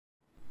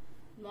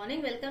Good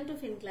morning, welcome to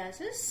Fin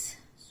classes.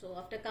 So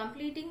after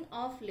completing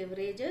of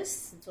leverages,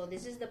 so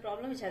this is the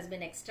problem which has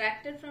been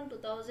extracted from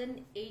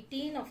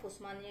 2018 of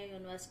Osmania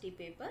University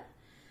paper.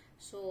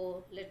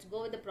 So let's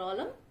go with the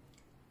problem.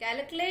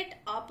 Calculate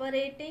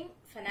operating,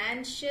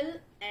 financial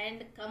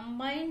and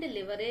combined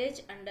leverage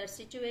under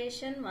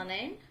situation 1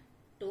 and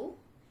 2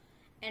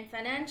 and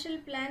financial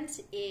plans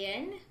A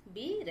and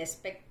B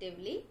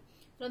respectively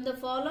from the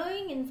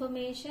following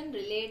information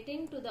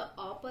relating to the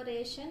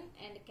operation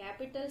and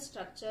capital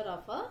structure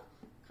of a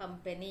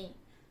company.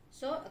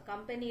 So a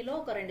company lo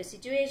oka rendu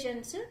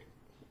situations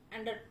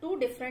under two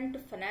different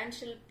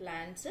financial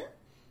plans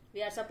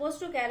we are supposed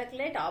to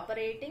calculate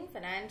operating,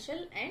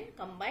 financial and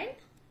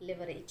combined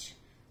leverage.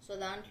 So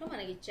దాంట్లో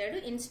మనకి ఇచ్చాడు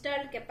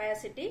installed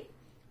capacity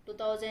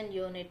 2000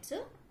 units,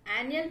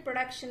 annual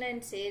production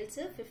and sales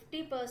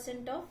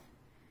 50% of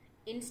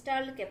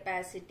installed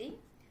capacity,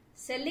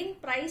 selling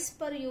price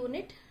per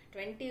unit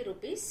 20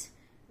 rupees,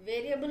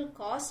 variable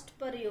cost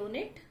per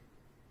unit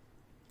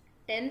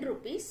 10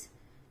 rupees,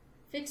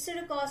 fixed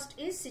cost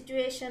is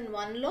situation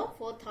 1 lo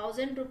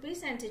 4000 rupees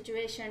and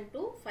situation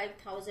 2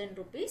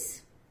 5000 rupees.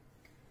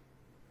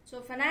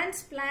 So finance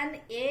plan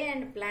A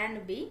and plan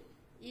B,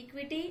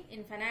 equity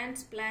in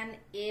finance plan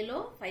A lo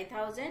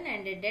 5000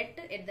 and debt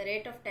at the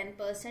rate of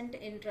 10%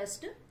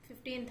 interest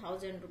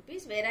 15,000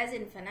 rupees, whereas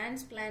in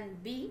finance plan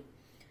B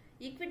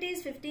equity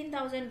is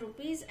 15,000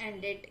 rupees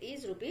and debt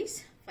is rupees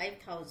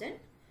 5,000.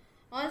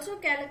 Also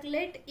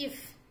calculate if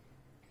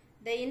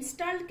the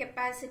installed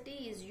capacity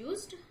is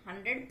used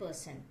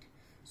 100%.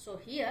 So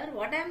here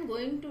what I am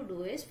going to do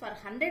is for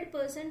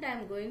 100% I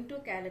am going to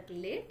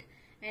calculate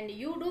and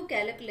you do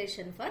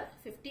calculation for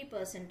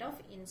 50% of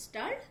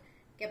installed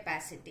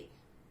capacity.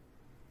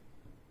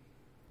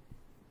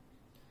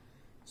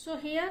 So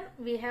here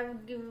we have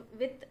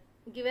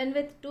given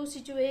with two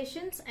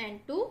situations and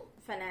two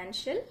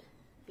financial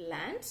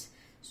plans.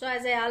 So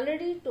as I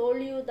already told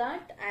you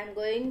that I am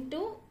going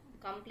to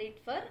complete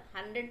for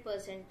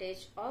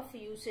 100% of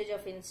usage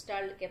of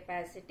installed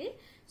capacity.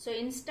 So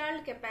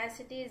installed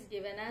capacity is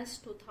given as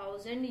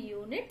 2000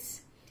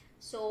 units.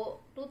 So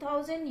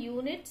 2000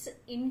 units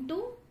into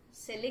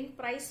selling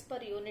price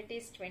per unit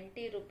is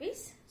 20 rupees.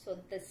 So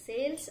the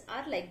sales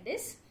are like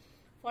this: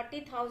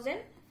 40,000,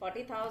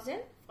 40,000,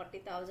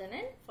 40,000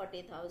 and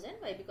 40,000.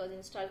 Why? Because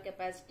installed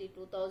capacity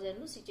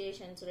 2000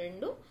 situations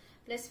 2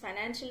 plus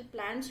financial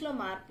plans లో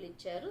మార్పులు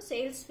ఇచ్చారు,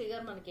 sales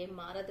figure మనకేం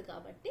మారదు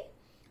కాబట్టి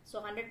so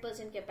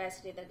 100%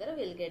 capacity దగ్గర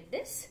will get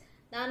this.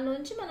 దాని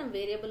నుంచి మనం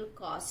వేరియబుల్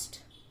కాస్ట్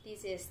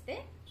తీసేస్తే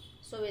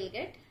so will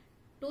get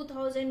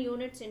 2000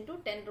 units into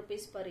 10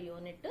 rupees per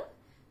unit.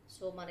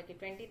 So మనకి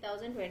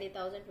 20,000,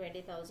 20,000,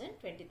 20,000,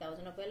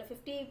 20,000. ఒకవేళ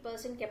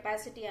 50%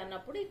 కెపాసిటీ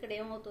అన్నప్పుడు ఇక్కడ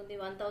ఏమవుతుంది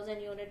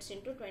 1000 యూనిట్స్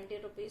ఇంటూ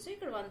 20 రూపీస్,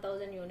 ఇక్కడ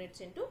 1000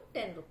 units into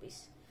 10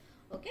 rupees.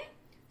 Okay,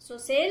 so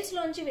sales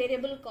లోంచి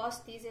వేరియబుల్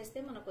కాస్ట్ తీసేస్తే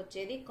మనకు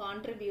వచ్చేది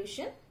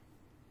contribution.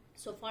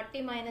 So 40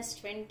 minus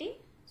 20,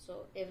 so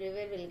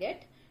everywhere will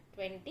get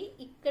 20.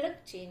 ఇక్కడ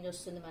చేంజ్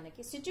వస్తుంది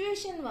మనకి.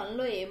 సిచ్యువేషన్ 1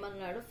 లో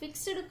ఏమన్నాడు,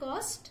 ఫిక్స్డ్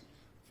కాస్ట్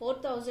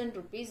 4000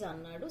 రూపీస్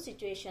అన్నాడు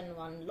సిచ్యువేషన్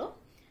 1 లో,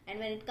 and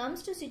when it comes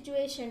to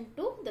situation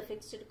 2 the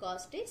fixed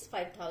cost is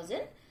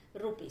 5000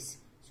 rupees.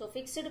 So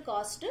fixed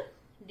cost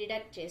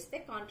deduct చేస్తే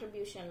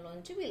కాంట్రిబ్యూషన్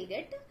లోంచి విల్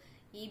గెట్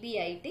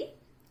EBIT.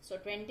 సో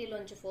 20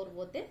 లోంచి 4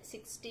 పోతే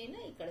 16,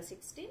 ఇక్కడ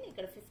 16,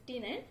 ఇక్కడ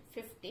 15 and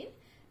 15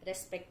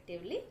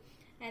 respectively.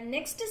 And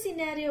next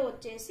scenario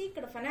వచ్చేసి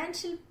ఇక్కడ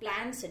financial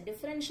plans,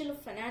 differential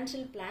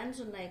financial plans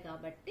ఉన్నాయి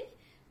కాబట్టి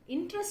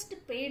ఇంట్రెస్ట్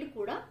పెయిడ్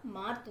కూడా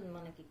మారుతుంది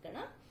మనకి ఇక్కడ.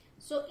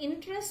 సో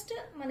ఇంట్రెస్ట్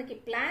మనకి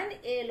ప్లాన్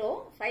ఏలో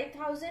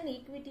 5000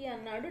 ఈక్విటీ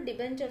అన్నాడు,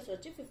 డిబెంచర్స్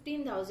వచ్చి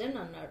 15,000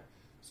 అన్నాడు.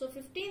 సో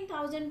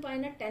 15,000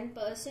 పైన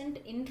 10%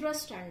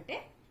 ఇంట్రెస్ట్ అంటే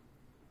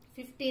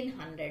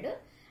 1500.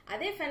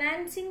 అదే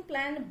ఫైనాన్సింగ్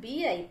ప్లాన్ బి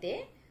అయితే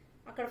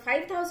అక్కడ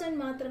 5000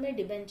 మాత్రమే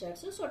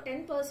debentures. So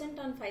 10%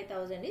 on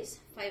 5000 is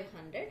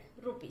 500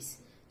 rupees.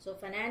 So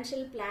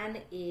financial plan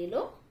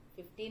ఏలో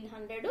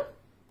 1500,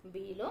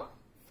 below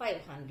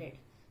 500.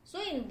 So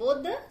in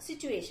both the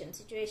situation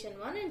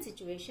 1 and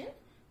situation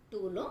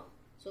 2 లో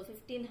సో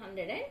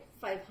 1500 అండ్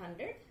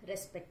 500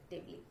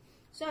 రెస్పెక్టివ్లీ.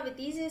 సో అవి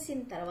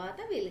తీసేసిన తర్వాత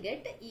will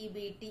get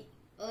EBT,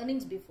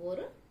 earnings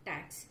before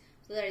tax.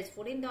 So that is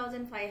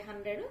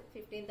 14,500,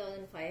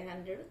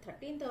 15,500,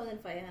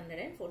 13,500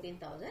 and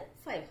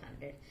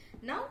 14,500.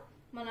 Now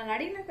మనం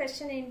అడిగిన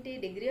question ఏంటి,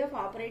 degree of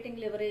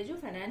operating leverage,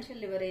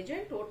 financial leverage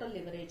and total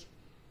leverage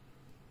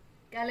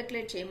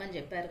calculate చేయమని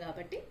చెప్పారు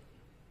కాబట్టి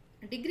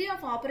degree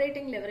of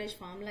operating leverage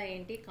formula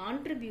ఏంటి,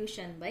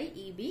 contribution by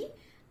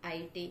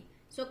EBIT.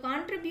 So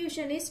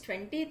contribution is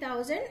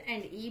 20,000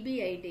 and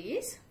EBIT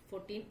is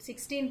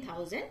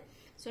 16,000.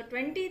 So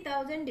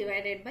 20,000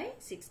 divided by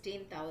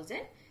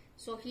 16,000.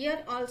 So here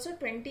also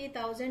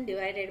 20,000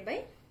 divided by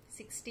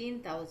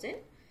 16,000.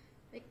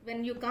 When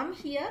you come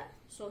here,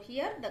 so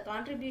here the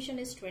contribution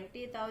is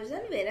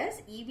 20,000 whereas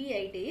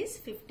EBIT is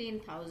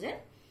 15,000.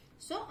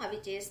 So avi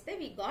cheste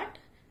we got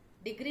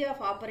degree of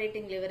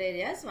operating leverage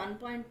as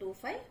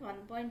 1.25,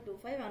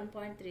 1.25,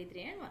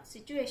 1.33 and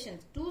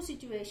situations, two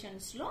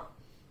situations lo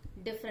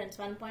difference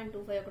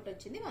 1.25 ఒకటి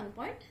వచ్చింది,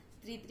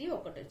 1.33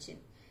 ఒకటి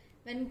వచ్చింది.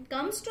 When it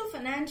comes to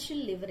financial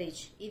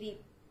leverage, ఇది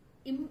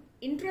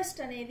interest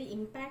అనేది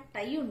impact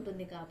అయి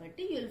ఉంటుంది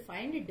కాబట్టి you will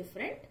find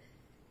different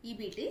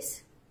EBTs.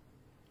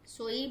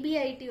 So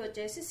EBIT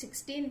వచ్చేసి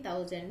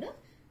 16,000,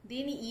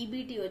 దీని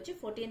EBT వచ్చి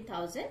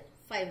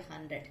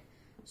 14,500.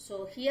 So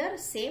here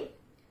same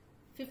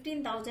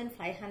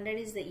 15,500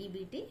 is the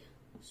EBT.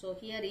 So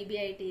here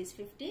EBIT is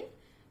 15,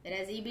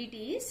 whereas EBT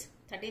is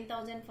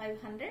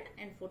 13,500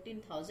 and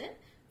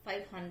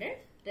 14,500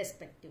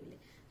 respectively.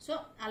 So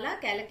అలా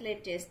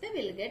calculate చేస్తే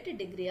we'll get a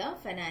degree of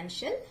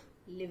financial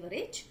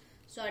leverage.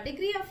 So a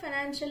degree of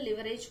financial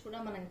leverage కూడా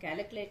మనం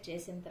calculate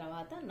చేసిన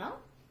తర్వాత now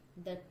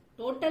the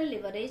total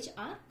leverage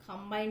or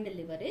combined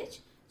leverage.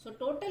 So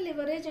total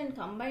leverage and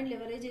combined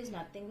leverage is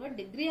nothing but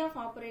degree of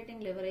operating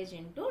leverage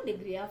into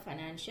degree of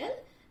financial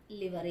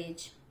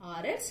leverage or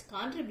its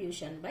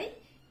contribution by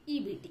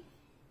EBT.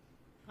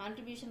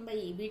 Contribution by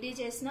EBT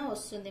చేసినా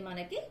వస్తుంది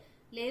మనకి,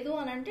 లేదు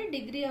అని అంటే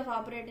degree of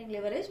operating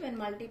leverage when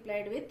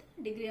multiplied with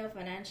degree of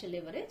financial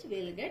leverage we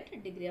will get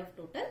degree of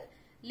total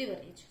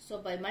leverage. So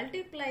by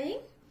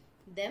multiplying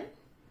them,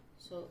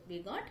 so we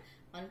got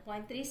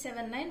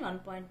 1.379,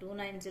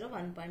 1.290,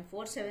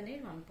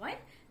 1.478,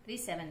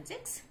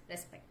 1.376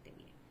 respectively.